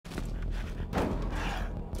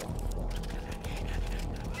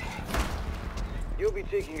You'll be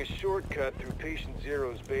taking a shortcut through Patient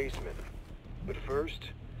Zero's basement. But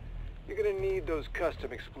first, you're gonna need those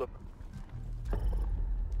custom explosives.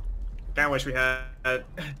 Kinda wish we had the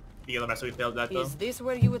ELMS so we failed that though. Is this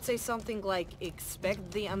where you would say something like,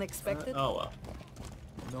 expect the unexpected? Oh well.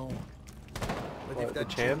 No. But What, if the that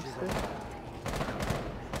champs? changes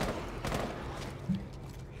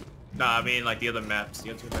Nah, I mean like the other maps,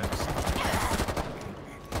 the other two maps.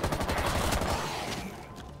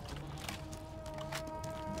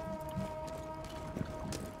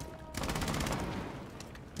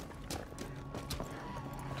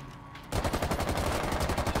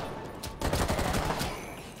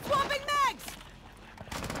 Swapping mags!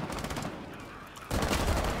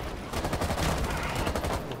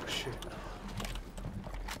 Oh shit.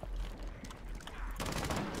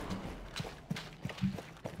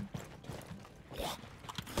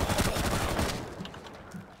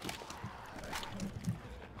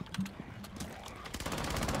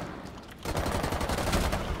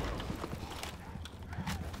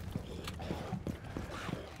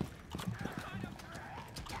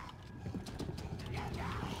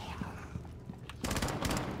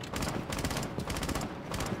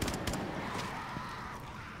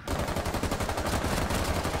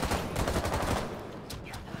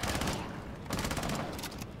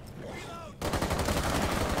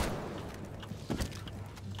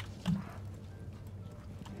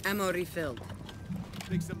 Ammo refilled.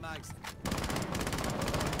 Pick some mags.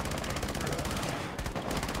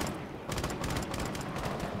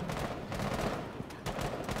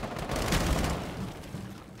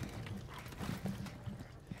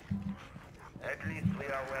 At least we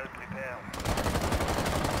are well prepared.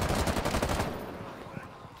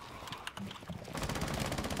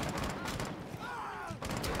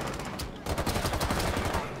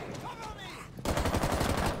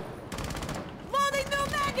 Loading new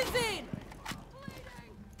magazine!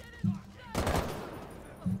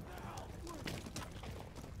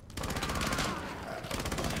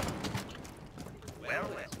 Well,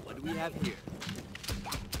 what do we have here?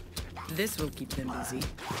 This will keep them busy.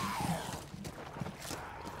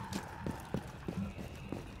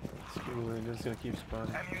 We're just gonna keep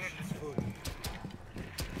spawning.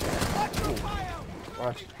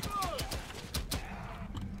 Watch.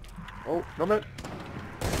 Oh, no man.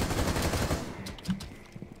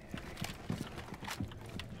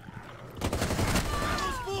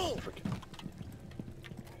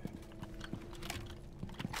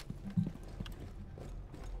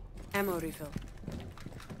 Ammo refill.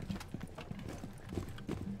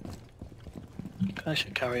 I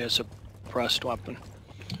should carry a suppressed weapon.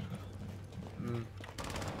 Mm.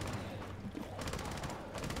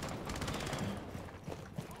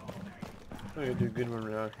 I'm gonna do a good one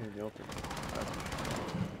right out here in the open.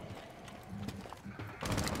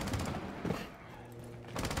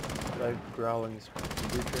 Like growling is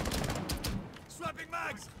good trick. Swapping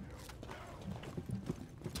mags.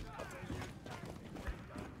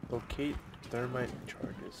 Locate thermite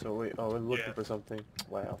charges. So wait, oh, we're looking for something.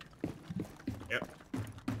 Wow. Yep.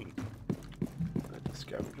 Let's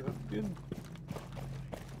scavenge it up. Good.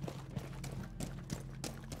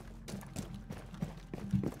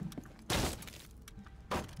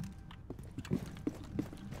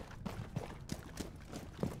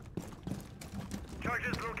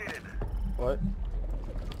 Charges located. What?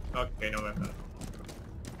 Okay, no weapon.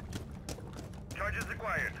 Charges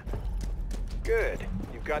acquired. Good.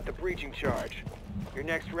 You've got the breaching charge. Your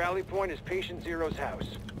next rally point is Patient Zero's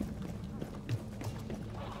house.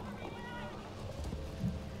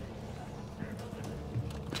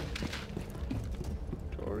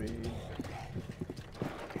 Tori.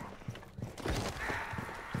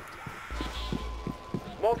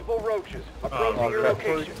 Multiple roaches approaching your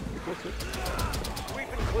location.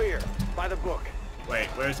 Sweep and clear. By the book. Wait,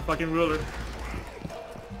 where's the fucking ruler?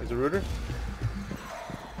 Is it Rooter?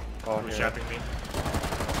 Oh, Who's yeah. shouting me?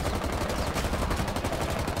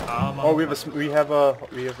 Oh, we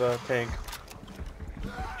have a tank.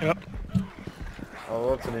 Yep. Oh,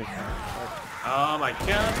 what's the name? Oh my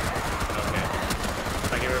god. Okay.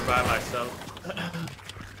 I can revive myself.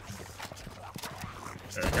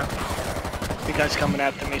 There we go. You guys coming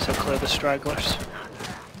after me, so clear the stragglers.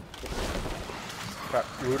 Crap,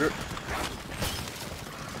 Rooter.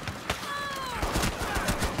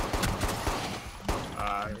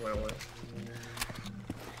 Wait, wait.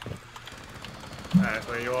 That's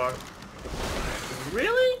where you are.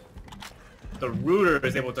 Really? The Rooter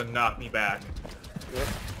is able to knock me back. Yep.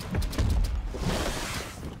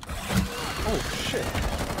 Oh shit.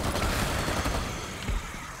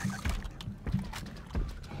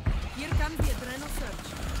 Here comes the adrenal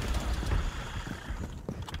surge.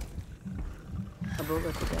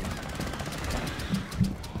 bullet today.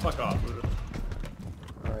 Fuck off, Ruder.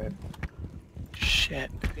 Alright. Shit.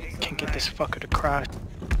 Can't get this fucker to crash.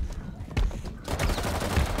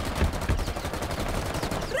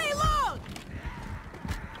 Reload!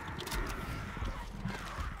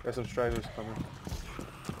 Got some stragglers coming.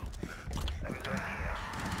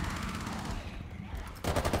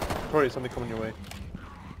 Tori, something coming your way.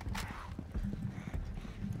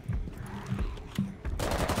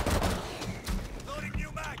 Loading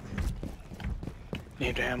new mag.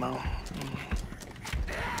 Need ammo.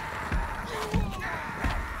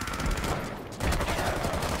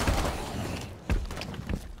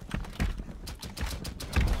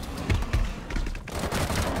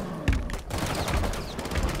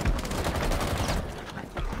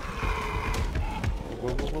 Whoa,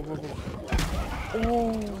 whoa, whoa, whoa, whoa.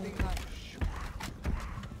 Oh!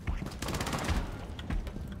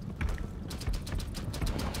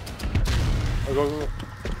 Oh, go, go, go.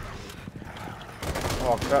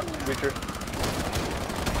 Oh, crap, Breacher.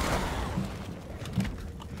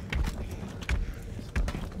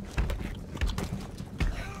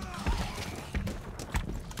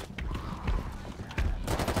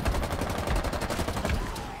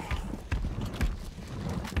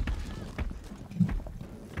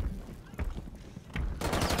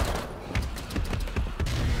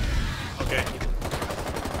 Okay.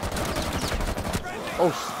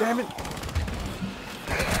 Oh, damn it!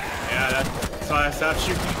 Yeah, that's why I stopped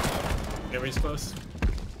shooting. Get real close.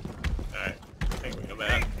 Alright. I think we go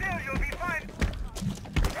back.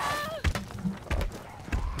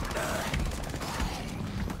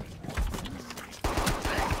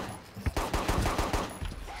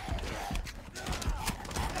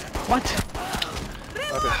 What?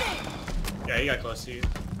 Okay. Yeah, he got close to you.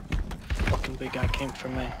 Fucking big guy came for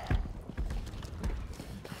me.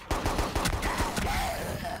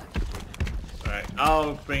 Alright,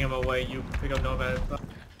 I'll bring him away. You pick up Nomad.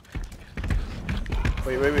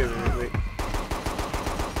 Wait. Reloading!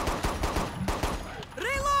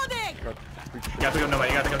 God, You gotta pick up Nomad.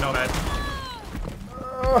 You gotta pick up Nomad.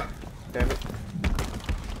 damn it.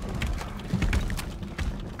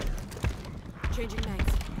 Changing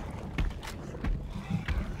mags.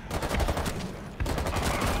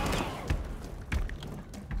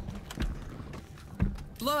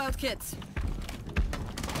 Blowout kits.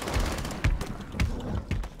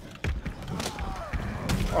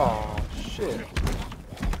 Oh, shit.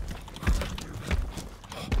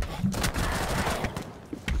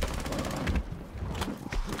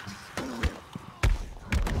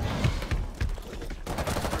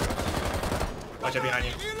 Watch out behind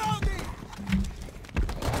you. Reloading.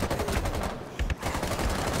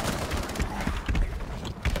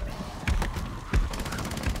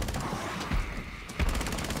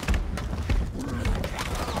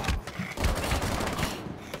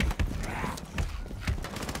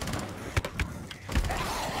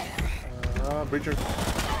 Breacher.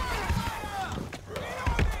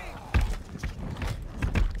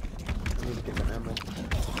 I need to get some ammo.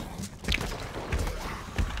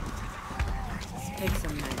 Take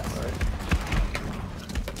some mags. Alright.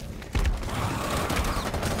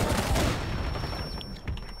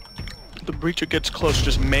 The breacher gets close,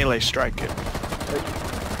 just melee strike it.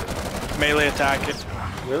 Melee attack it.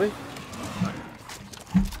 Really?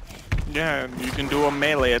 Yeah, you can do a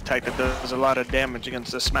melee attack that does a lot of damage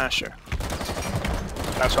against the smasher.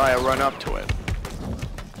 That's why I run up to it.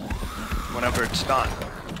 Whenever it's done.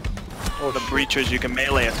 Oh, The breachers, you can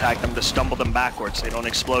melee attack them to stumble them backwards. They don't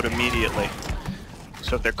explode immediately.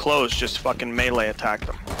 So if they're closed, just fucking melee attack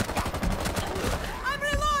them. I'm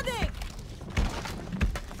reloading!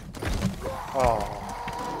 Oh.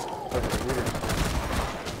 Okay, weird.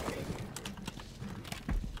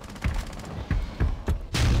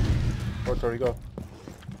 Oh, sorry, go.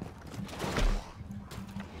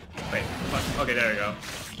 Wait, what? Okay, there we go.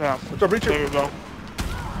 Yeah, What's up, Breacher? there you go.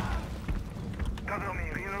 Cover me,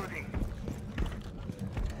 reloading.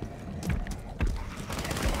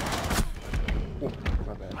 Oh,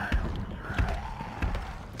 my bad.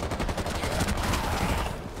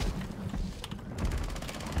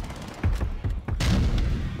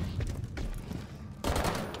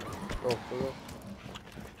 Oh, go.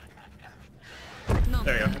 No,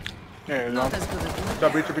 There you go. There you go. not as good as What's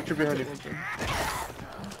up, Breacher behind you.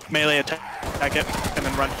 Melee attack it, and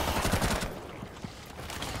then run.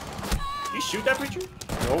 You shoot that preacher?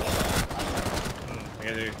 Nope. I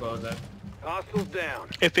gotta do close that. Hostiles down.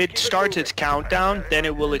 If it starts its countdown, then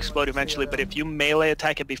it will explode eventually, but if you melee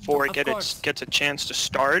attack it before it Of course. gets a chance to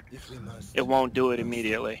start, it won't do it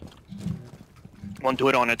immediately. Won't do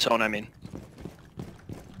it on its own, I mean.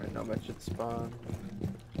 Alright, now that should spawn.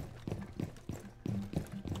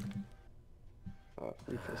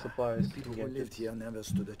 Refill supplies. People who lived here never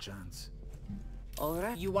stood a chance.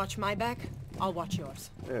 Alright. You watch my back, I'll watch yours.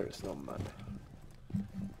 There is no map.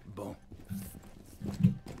 Bon.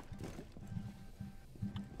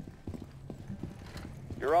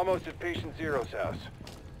 You're almost at Patient Zero's house.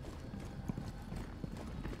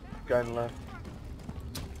 Guy on the left.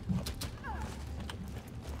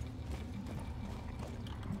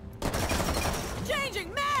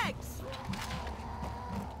 Changing mags!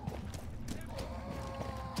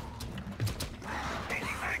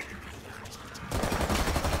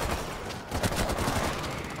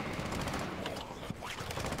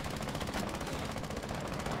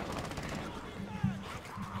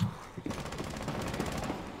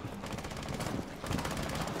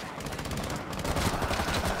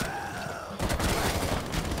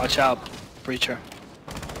 Watch out, Breacher.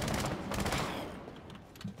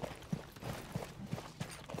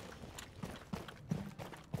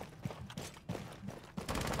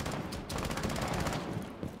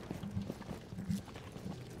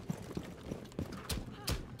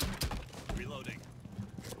 Reloading.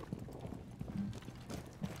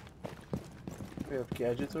 We have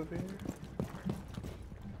gadgets over here?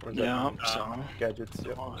 Or is Yeah, that so, gadgets?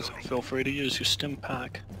 Yep. so feel free to use your stim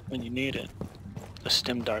pack when you need it. The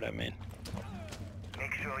stim dart, I mean.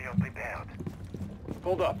 Make sure you're prepared.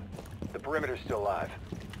 Hold up. The perimeter's still live.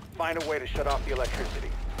 Find a way to shut off the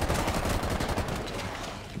electricity.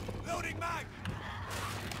 Loading mag.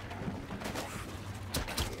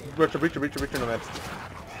 Breacher, no maps.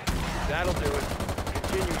 That'll do it.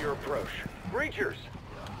 Continue your approach. Breachers!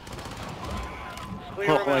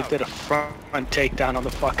 Clear Oh, them I out. did a front takedown on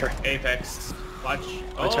the fucker. Apex. Watch.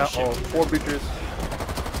 Watch Oh, out. shit. Oh, 4 breachers.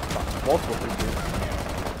 Multiple breachers.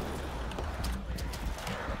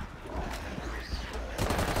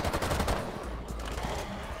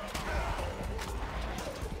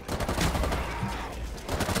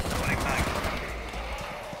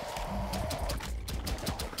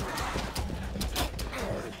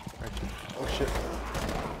 Oh shit.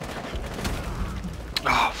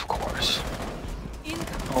 Oh, of course.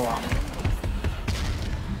 Oh well.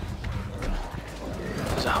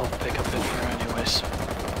 There's a health pickup in here anyways.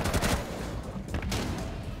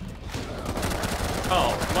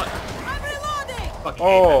 Oh, what? I'm reloading! Fucking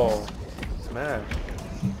Oh! Apex. Smash.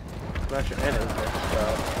 Smash your enemies.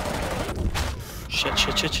 Shit.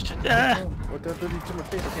 Ah! What the hell did you to my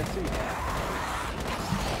face? I can't see.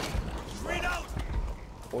 Reload.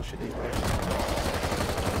 Bullshit, Apex.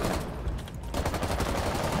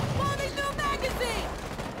 Loading new magazine!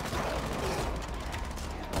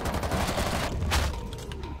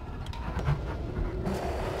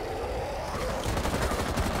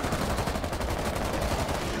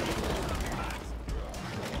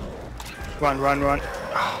 Run.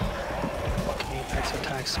 Oh. Fucking Apex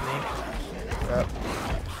attacks me. Yep.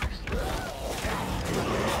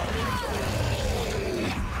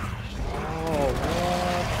 Oh,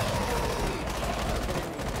 what?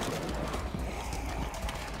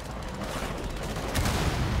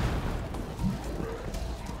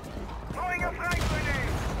 Throwing a frag grenade!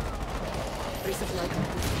 Resupply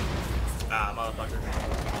complete. Ah, motherfucker.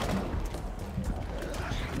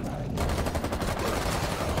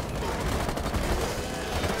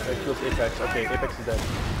 That kills Apex. Okay, Apex is dead.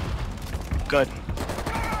 Good. I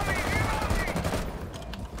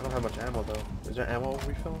don't have much ammo though. Is there ammo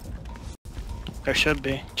refill? There should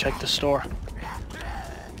be. Check the store.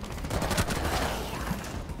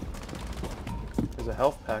 There's a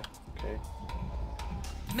health pack. Okay.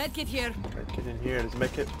 Medkit here. Medkit in here. There's a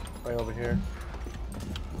medkit right over here.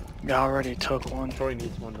 I already took one. Troy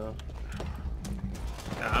needs one though.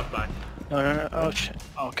 Nah, I'm fine. No. Oh shit.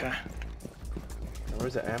 Okay. Now,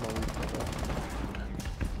 where's the ammo refill though?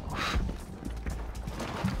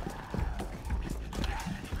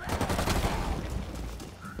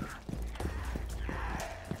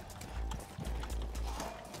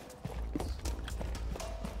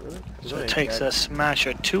 Really? So it takes a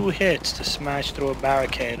smasher 2 hits to smash through a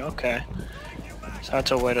barricade. Okay. So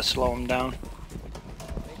that's a way to slow him down. Make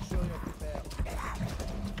sure you're prepared.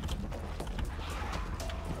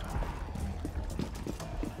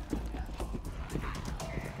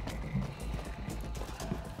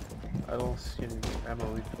 I don't see any ammo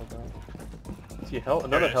refill though. See health,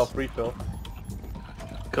 another There it is. health refill.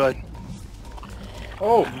 Good.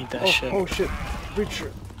 Oh! I need that oh, shit. Oh shit!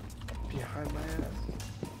 Breacher! Behind my ass.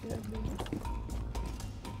 Yeah, man.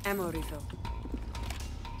 Ammo refill.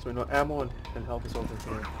 So we know ammo and health is over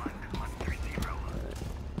here. Alright.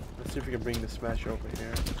 Let's see if we can bring the smash over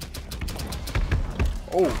here.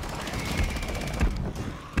 Oh!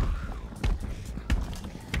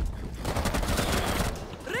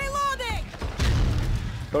 Reloading!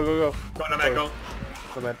 Go, go, go. Go, Nomad, go.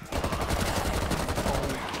 Go, man.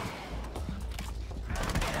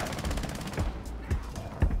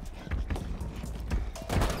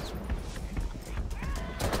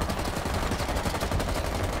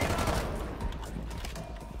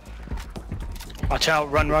 Watch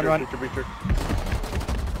out, run, run, run. Breacher.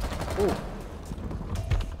 Ooh.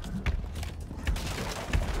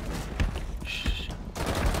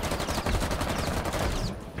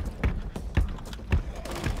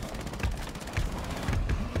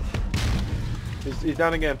 He's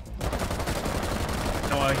down again.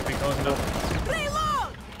 No, I can be close enough.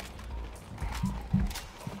 Reload!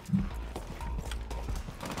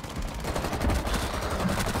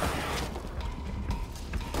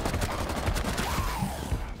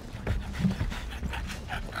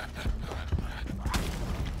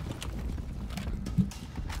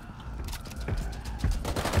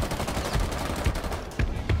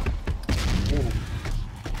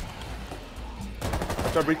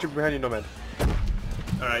 Watch out, breacher behind you, Nomad.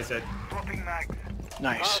 Alright, Zed. Swapping mags.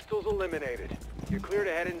 Nice. Hostiles eliminated. You're clear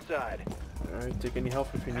to head inside. Alright, take any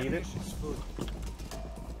help if you need it.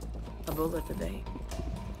 A bullet a day.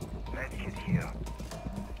 Medkit here.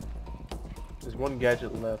 There's one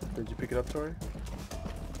gadget left. Did you pick it up, Tori?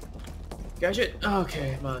 Gadget?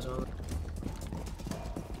 Okay, might as well.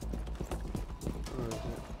 Where is it?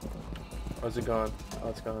 Oh, is it gone? Oh,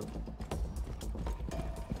 it's gone.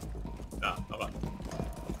 Ah, hold on.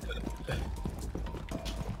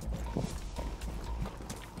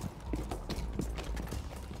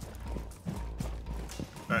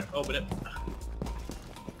 Alright, open it.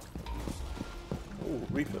 Ooh,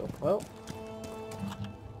 refill. Well,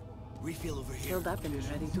 Refill over here. Filled up and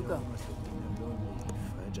ready to go.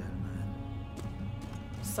 Fragile man.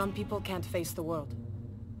 Some people can't face the world.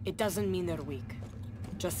 It doesn't mean they're weak.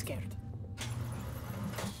 Just scared.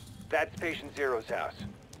 That's Patient Zero's house.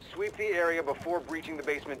 Sweep the area before breaching the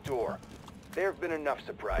basement door. There have been enough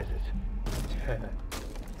surprises.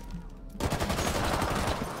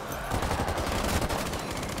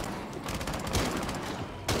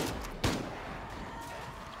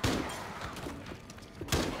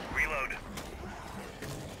 Reload.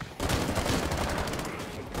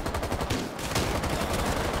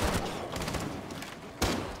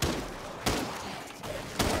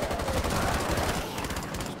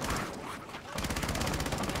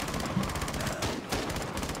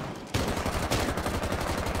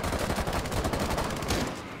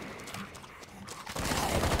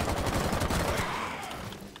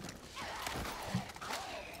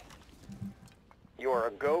 You're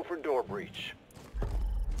a go for door breach.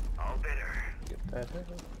 All better. get that.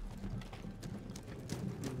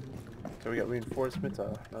 So we got reinforcements.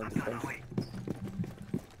 Non-defense.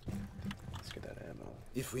 Let's get that ammo.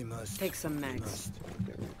 If we must. Take some we mags. must.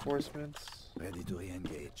 Get reinforcements. Ready to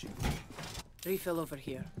re-engage. Refill over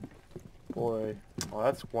here. Boy, oh,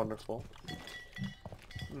 that's wonderful.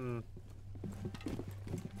 Hmm.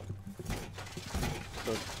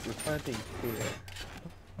 So we're planting here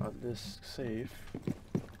on this safe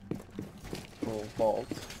little vault.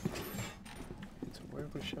 So where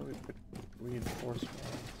shall we put reinforcements?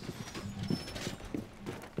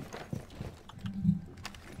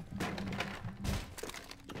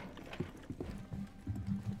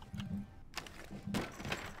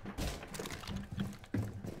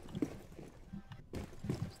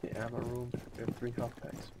 It's the ammo room. We have 3 health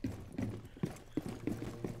packs.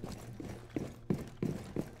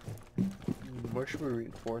 Where should we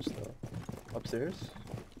reinforce though? Upstairs?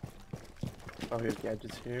 Oh, we have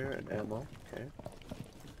gadgets here and ammo. Okay.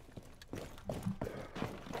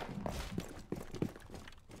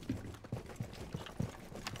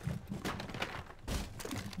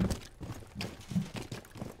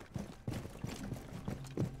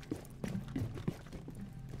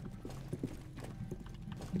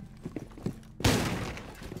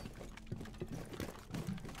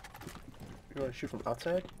 You want to shoot from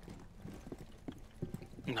outside?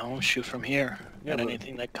 No, shoot from here. Yeah, At but-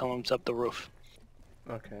 anything that comes up the roof.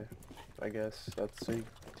 Okay. I guess that's so you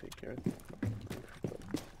take care of it.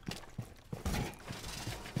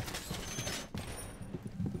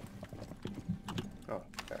 Oh,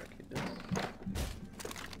 barricade this.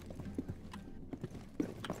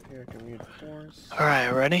 Here, can we reinforce?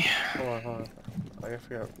 Alright, ready? Hold on, hold on. I gotta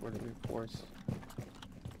figure out where to reinforce.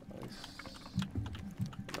 Nice.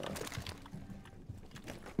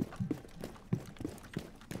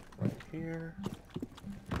 Right here.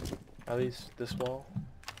 At least this wall.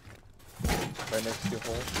 Right next to your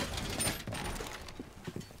hole.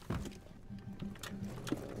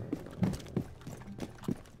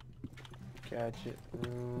 Gadget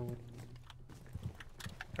room.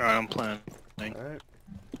 Alright, I'm planning. Alright.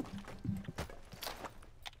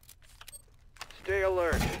 Stay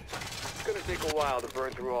alert. It's gonna take a while to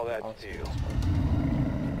burn through all that steel.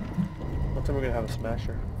 Looks like we're gonna have a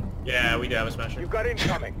smasher. Yeah, we do have a smasher. You've got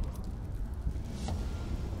incoming.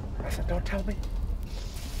 I said, don't tell me.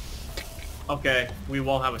 Okay, we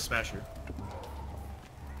won't have a smasher.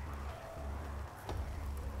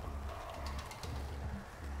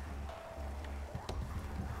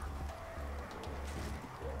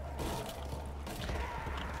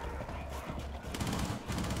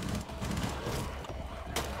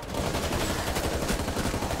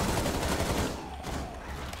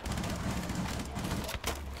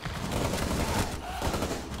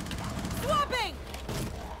 Swapping!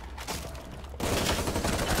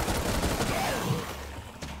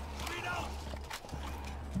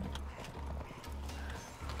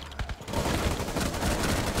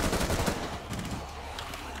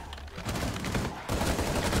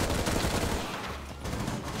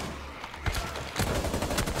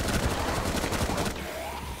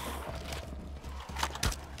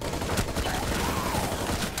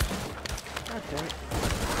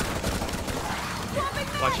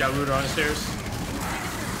 Watch out, Rooter on the stairs.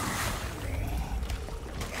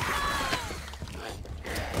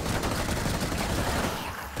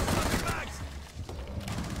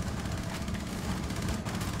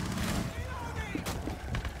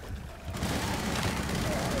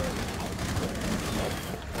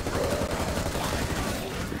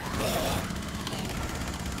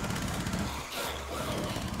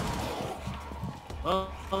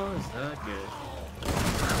 Oh, is that good?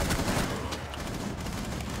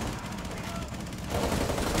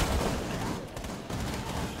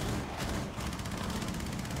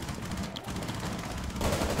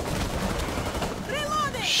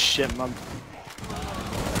 Shit, man.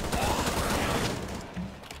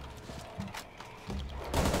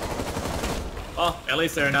 Oh, at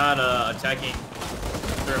least they're not attacking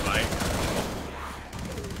Thermite.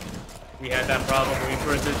 We had that problem when we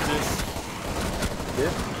first did this.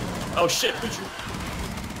 Yeah. Oh shit, Preacher.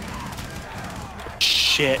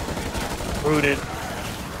 Shit. Rooted.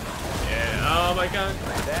 Yeah, oh my god.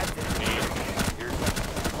 That's it.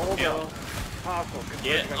 Hold Get on. Hostile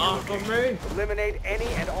Get converging on off your of location. me. Eliminate any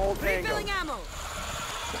and all Refilling tangos. ammo!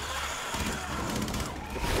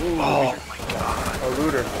 Oh my god. Oh,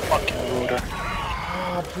 Looter. Fucking Rooter.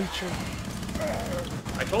 Ah, Preacher.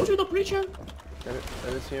 I told you the Preacher. I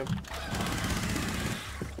didn't see him.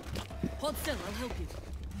 Hold still, I'll help you.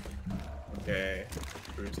 Okay.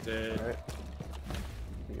 Bruce dead. Alright.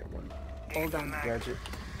 We get one Hold on. gadget.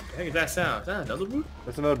 The heck is that sound? Is that another root?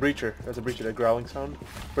 That's another breacher. That's a breacher, that growling sound.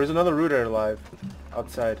 There's another Rooter alive.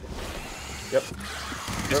 Outside. Yep.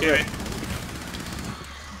 Just Okay. kidding.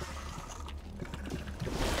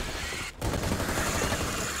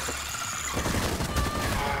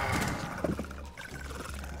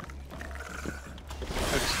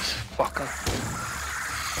 Fucker.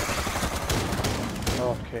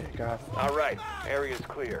 Okay, got it. All right, area's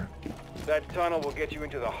clear. That tunnel will get you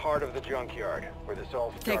into the heart of the junkyard, where this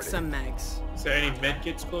all started. Take some mags. Is there any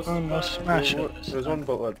medkits close Oh, to no the smasher. There's one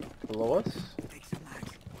below us?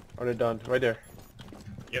 Are they done? Right there.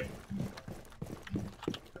 Yep.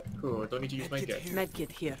 Cool, don't need to use my gun.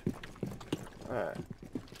 Medkit here. Alright.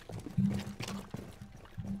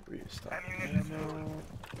 Restock ammo.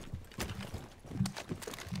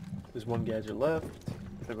 There's one gadget left.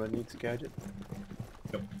 If everyone needs a gadget.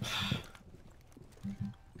 Nope.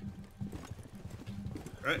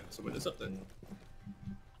 Alright, so what is up then?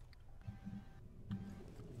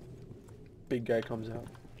 Big guy comes out.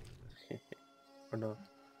 Or no.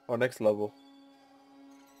 Oh, next level.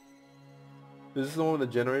 Is this the one with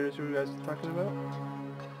the generators you guys were talking about?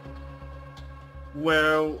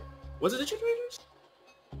 Well, was it the generators?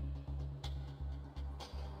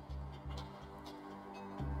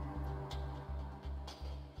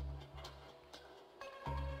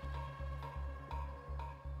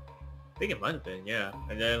 I think it might have been, yeah.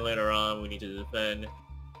 And then later on, we need to defend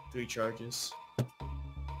 3 charges.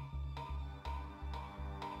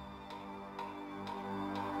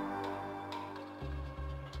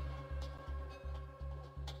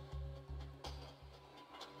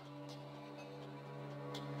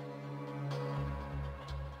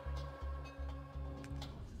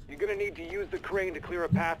 You're gonna need to use the crane to clear a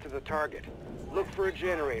path to the target. Look for a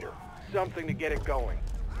generator, something to get it going.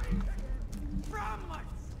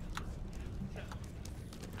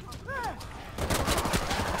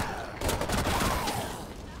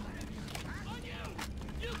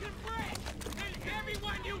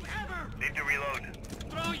 Need to reload.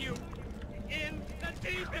 Throw you in the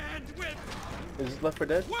deep end with Is this Left 4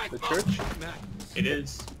 Dead? The church? It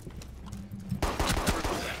is.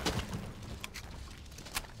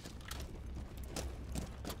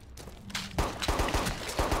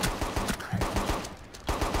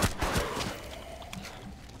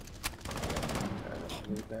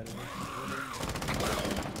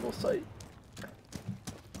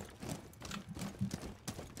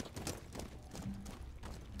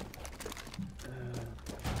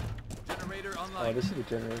 Oh, this is the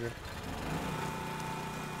generator.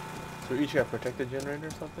 So we each got protected generator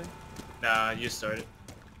or something? Nah, you started.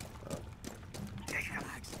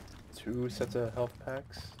 2 sets of health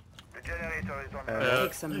packs. The generator is on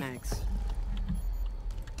Take some mags.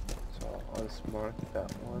 So I'll just mark that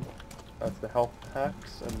one. That's the health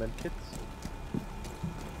packs and then kits.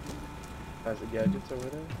 Has the gadgets over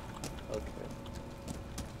there? Okay.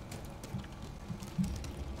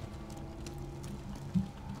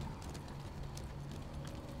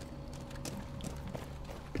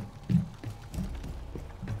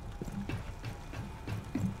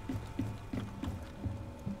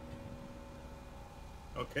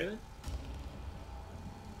 Okay then.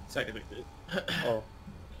 Technically did. Oh.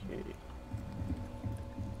 Okay.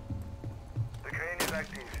 The crane is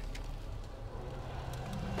active.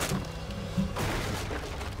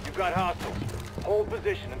 You've got hostiles. Hold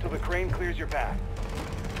position until the crane clears your path.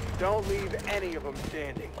 Don't leave any of them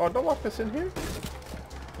standing. Oh, don't lock us in here?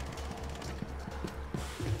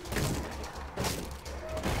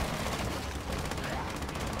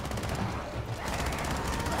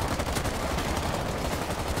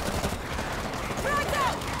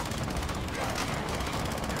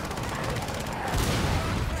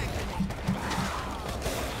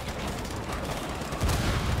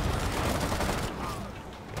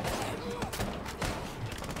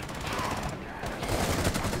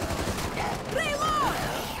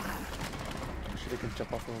 They can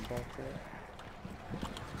jump off on the back there.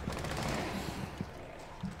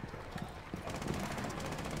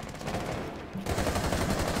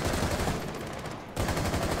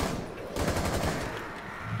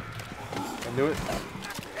 I knew it.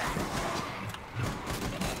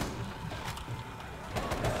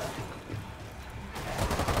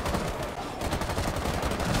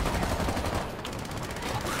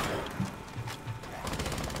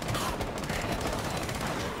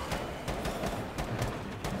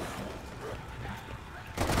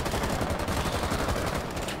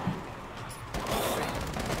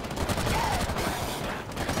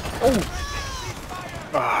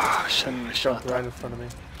 Ah, shouldn't have shot Right that. in front of me.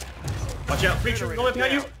 Watch out, preacher! No man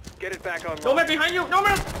behind you! Get it back on. No man behind you! No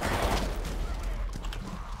man!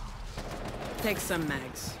 Take some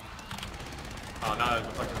mags. Oh, now there's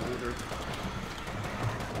a fucking looter.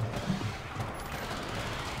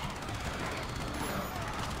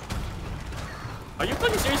 Are you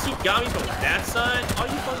fucking seriously got me from that side? Are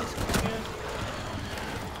you fucking serious?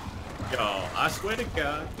 Yo, I swear to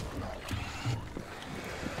God.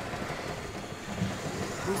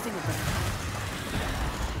 Boosting a bit.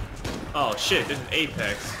 Oh shit, this is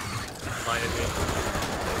Apex. Reminded me.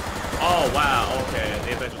 Oh wow, okay,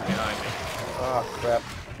 the Apex was behind me. Ah, crap.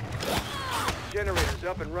 Generator's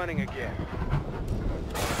up and running again.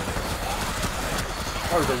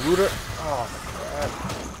 Oh, there's a looter. Oh, crap.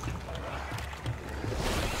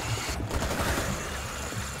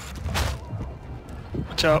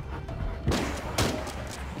 Watch out.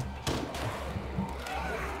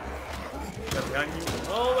 Is that behind you?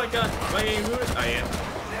 Oh my God, am I getting looted? I am.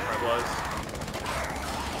 Or I was.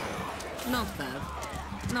 Not bad.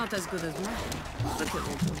 Not as good as mine, but it will do.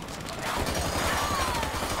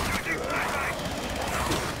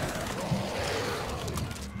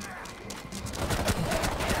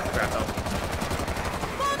 Crap out.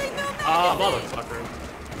 Ah, motherfucker.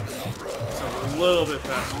 It's a little bit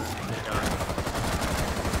faster. God.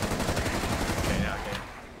 Okay, now okay.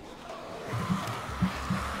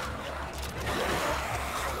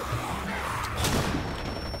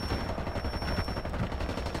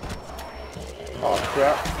 Oh,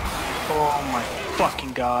 crap. Oh my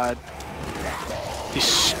fucking god. These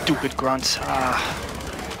stupid grunts. Ah.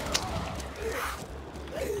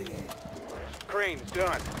 Crane's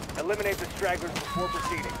done. Eliminate the stragglers before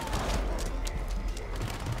proceeding.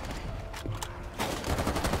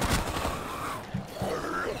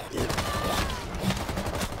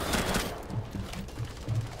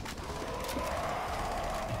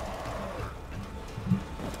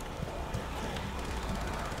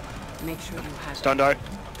 Make sure you have Stun dart.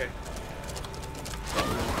 Okay.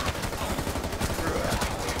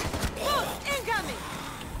 incoming!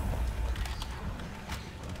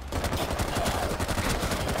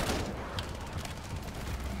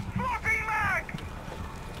 Flopping mag!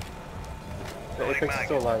 The Apex is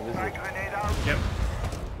still alive, isn't it? Grenade out. Yep.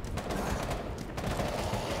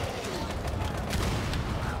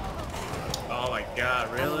 Oh my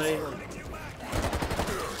God, really?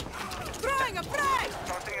 Throwing a frag!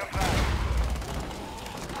 Tossing a flag.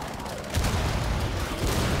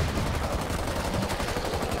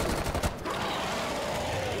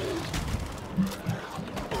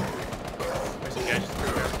 There's some guys just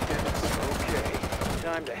through there. Okay.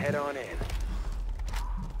 time to head on in.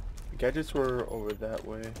 Gadgets were over that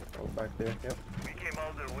way. Oh, back there. Yep. We came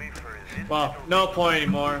all the way for this. Well, no point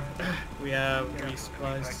anymore. We have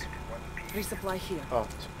resupplies. Resupply here. Oh,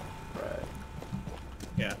 right.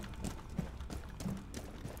 Yeah.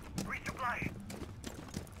 Resupply.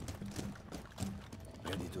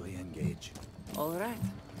 Ready to re-engage. All right.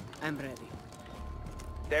 I'm ready.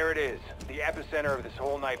 There it is, the epicenter of this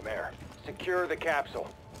whole nightmare. Secure the capsule.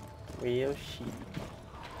 Well, she.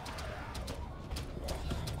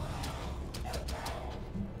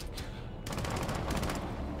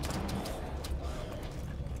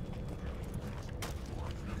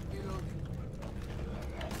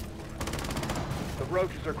 The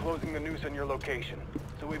roaches are closing the noose on your location.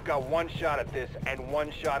 So we've got one shot at this, and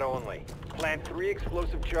one shot only. Plant 3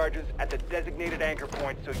 explosive charges at the designated anchor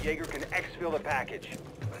point so Jaeger can exfil the package.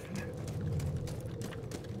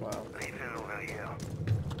 Wow.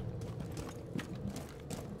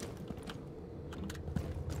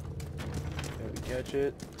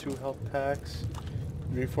 Gadget, 2 health packs,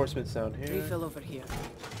 reinforcements down here. Refill over here.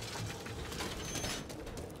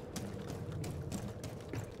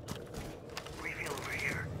 Refill over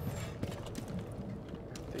here.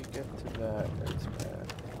 If they get to that, it's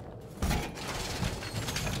bad.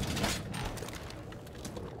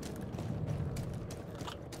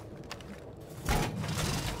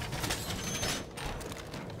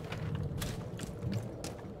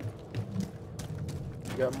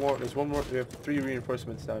 We got more. There's one more. We have 3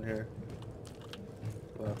 reinforcements down here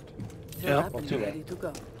left. Fill Yeah. up and be Okay. ready to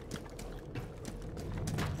go.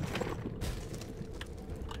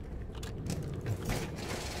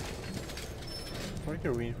 I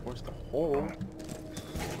can reinforce the whole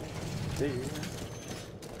thing.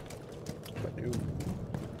 But no.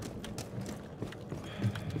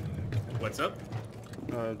 What's up?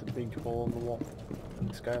 The big hole in the wall and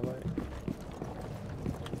the skylight.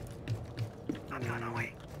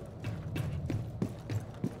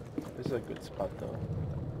 This is a good spot though.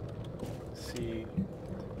 Let's see.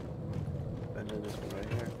 I know this one right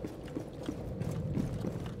here.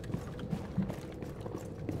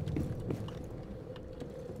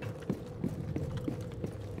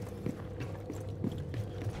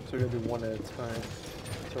 So we're gonna do one at a time.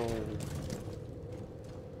 So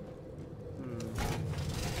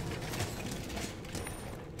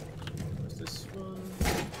What's this one?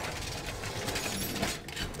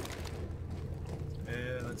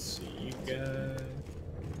 And let's see, you guys.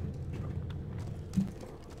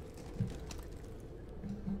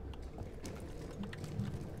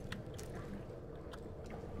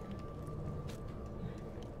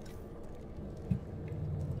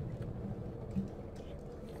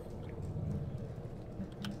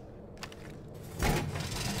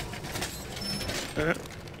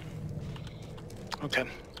 Okay.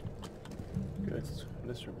 good.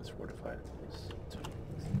 This room is fortified.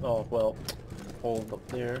 Oh well, hold up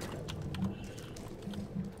there.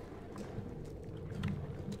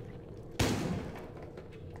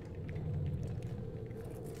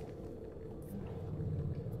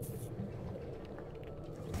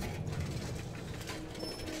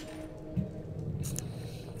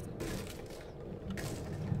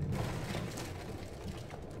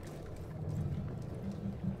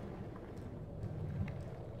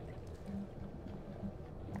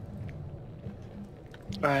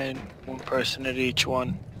 Alright, one person at each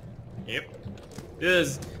one. Yep.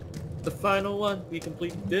 This is the final one. We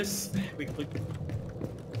complete this. We complete.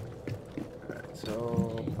 Alright,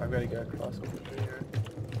 so I've got to get across over here.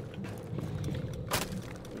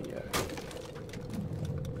 Yeah.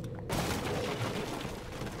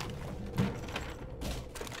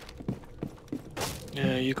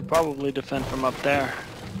 Yeah, you could probably defend from up there.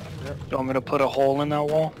 Yep. You want me to put a hole in that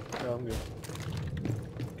wall? No, I'm good.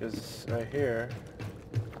 Because right here,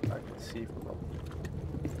 I can see from up.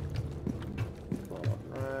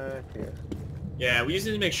 Right here. Yeah, we just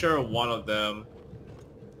need to make sure one of them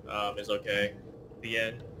is okay. The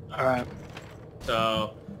end. Alright.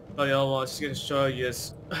 So, oh, the other one, just gonna show you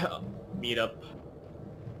this meet up.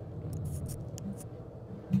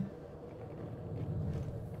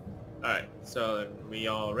 Alright, so then we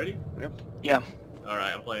all ready? Yep. Yeah.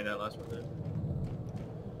 Alright, I'm playing that last one then.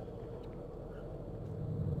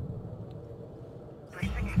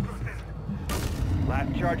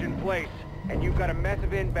 Last charge in place, and you've got a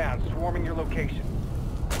massive inbound swarming your location.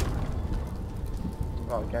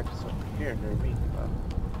 Oh, the gadget's over here near me.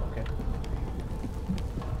 Okay.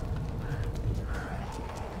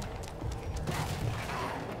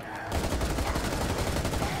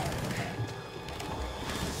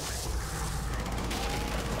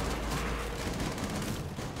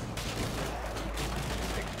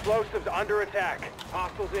 explosives under attack.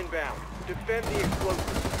 Hostiles inbound. Defend the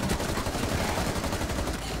explosives.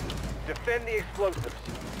 Defend the explosives.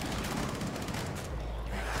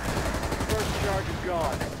 First charge is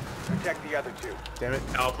gone. Protect the other two. Damn it.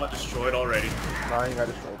 Alpha destroyed already. Mine got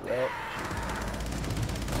destroyed. Yep.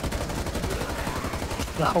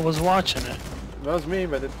 I was watching it. That was me,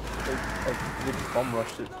 but they bomb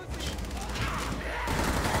rushed it.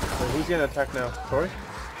 So who's gonna attack now? Tori? Or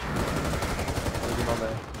is he not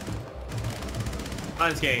there?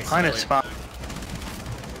 Mine's getting Mine is fine.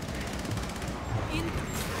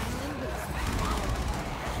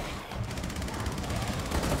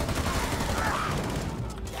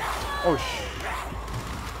 Oh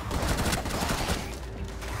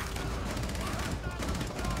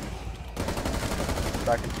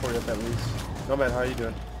back and Tori up at least. No man, how are you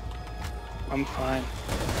doing? I'm fine.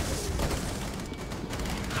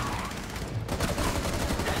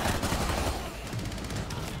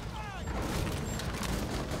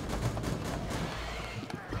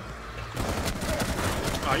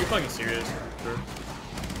 Are you fucking serious? Sure.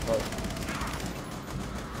 What?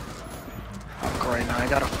 Oh, great, now I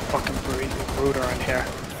got a fucking brooder in here.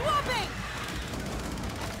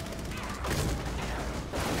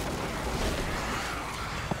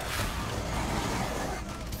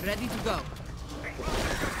 Ready to go.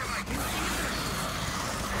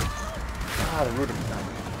 Ah, the rooter down.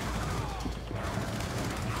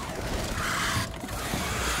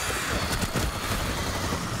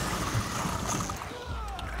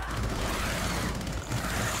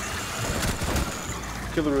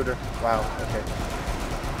 Kill the rooter. Wow, okay.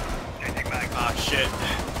 Ah, shit.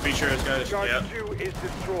 Feature is gonna. Charge Yep. 2 is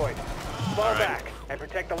destroyed. Fall All right. back and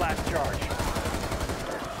protect the last charge.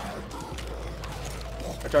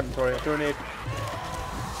 I tried to Tori. I threw an ape.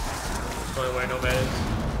 Going away, no meds.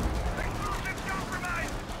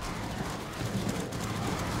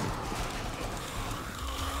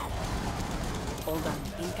 Hold on.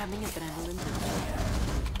 Incoming adrenaline.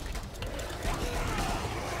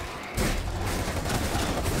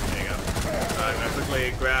 There you go. I'm gonna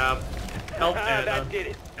quickly grab help and. That did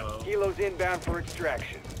it. Hello. Kilo's inbound for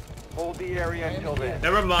extraction. Hold the area until then.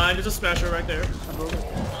 Never mind, there's a smasher right there.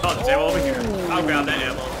 Oh, there's ammo over here. I'll grab that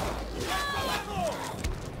ammo.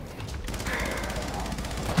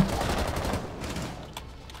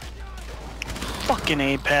 Fucking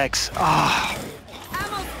Apex. Ah.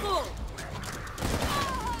 Ammo full.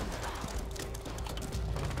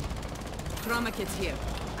 Trauma kits here.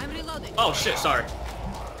 I'm reloading. Oh shit, sorry.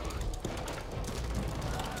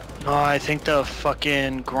 No, I think the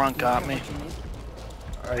fucking grunt got me.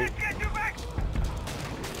 Alright.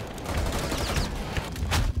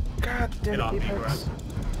 God Get damn off it, me, Apex. Grant.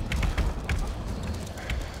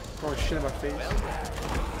 Throwing shit in my face.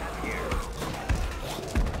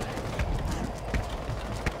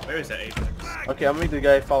 Where is that Apex? Okay, I'm gonna make the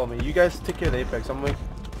guy follow me. You guys take care of the Apex. I'm gonna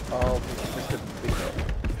I'll make the big guy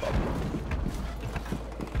follow me.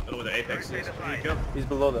 I don't know where the Apex is. Where you go? He's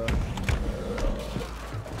below the...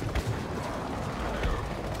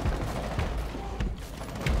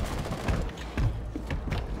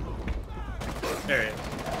 There he is.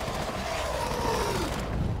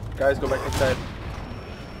 Guys, go back inside.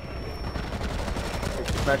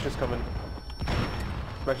 Okay, Smash is coming.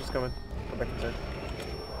 Smash is coming. Go back inside.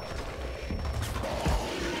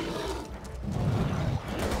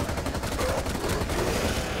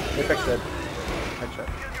 Apex dead. Headshot.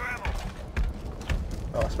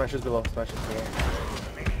 Oh, Smash is below. Smash is below.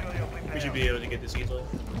 We should be able to get this easily.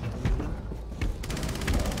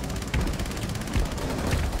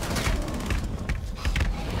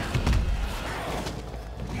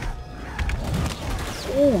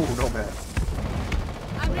 Ooh, no man.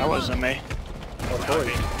 That wasn't me. Oh,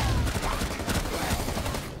 Tori.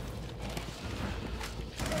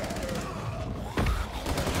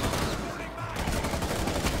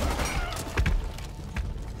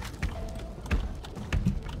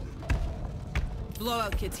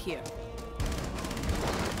 Blowout kits here.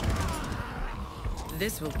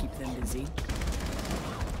 This will keep them busy.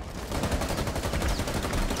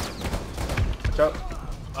 Watch out.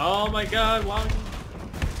 Oh my god, wow.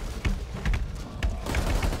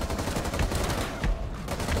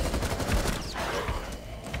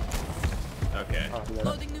 Okay. Oh, yeah,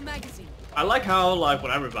 Loading new magazine. I like how, like,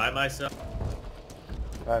 when I revive myself,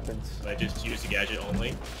 that happens. I just use the gadget only.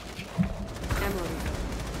 Ammo refill.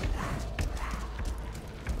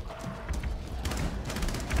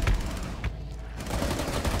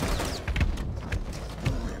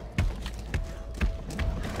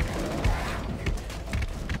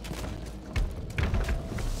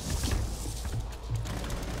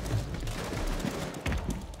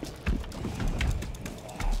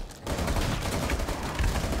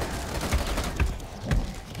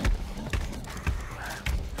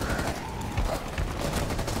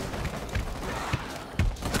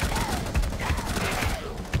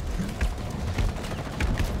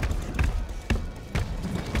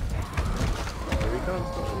 comes.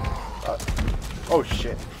 Oh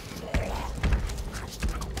shit.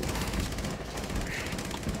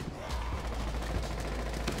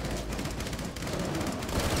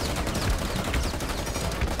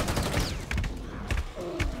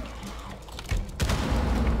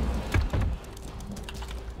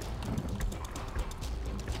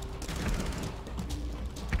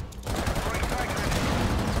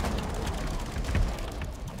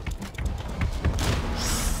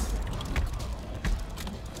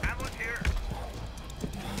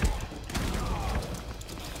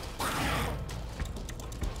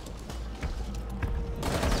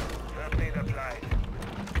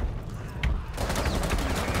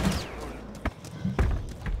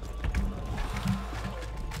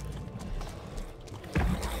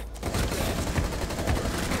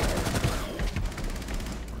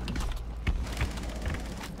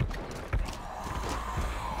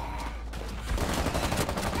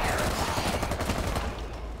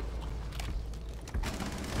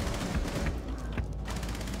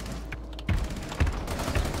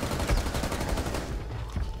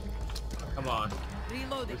 Come on.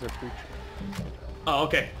 Reloading. There's a breach. Oh,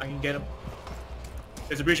 okay. I can get him.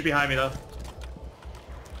 There's a breacher behind me, though.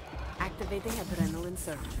 Activating adrenaline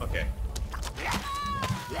surge. Okay.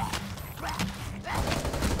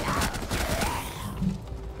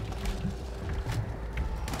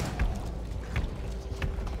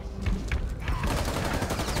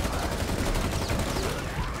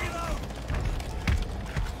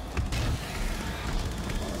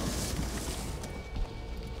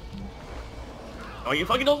 Oh, you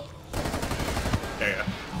fucking don't? There you go.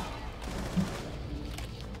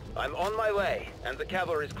 I'm on my way, and the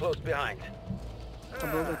cavalry is close behind.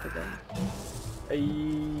 Come over today.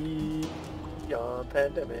 Hey,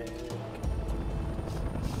 pandemic.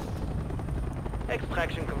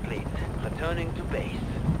 Extraction complete. Returning to base.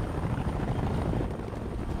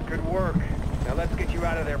 Good work. Now let's get you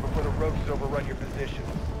out of there before the roaches overrun your position.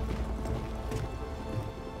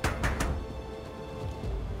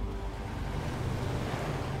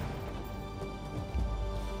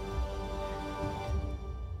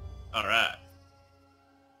 Alright.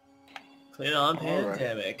 Clean on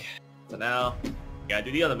pandemic. So now, gotta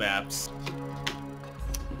do the other maps.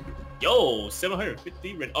 Yo,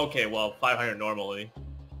 750 okay, well, 500 normally.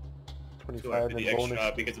 25 250 and extra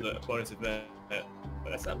bonus. because of the bonus event. But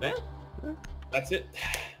that's not bad. That's it.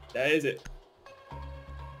 That is it.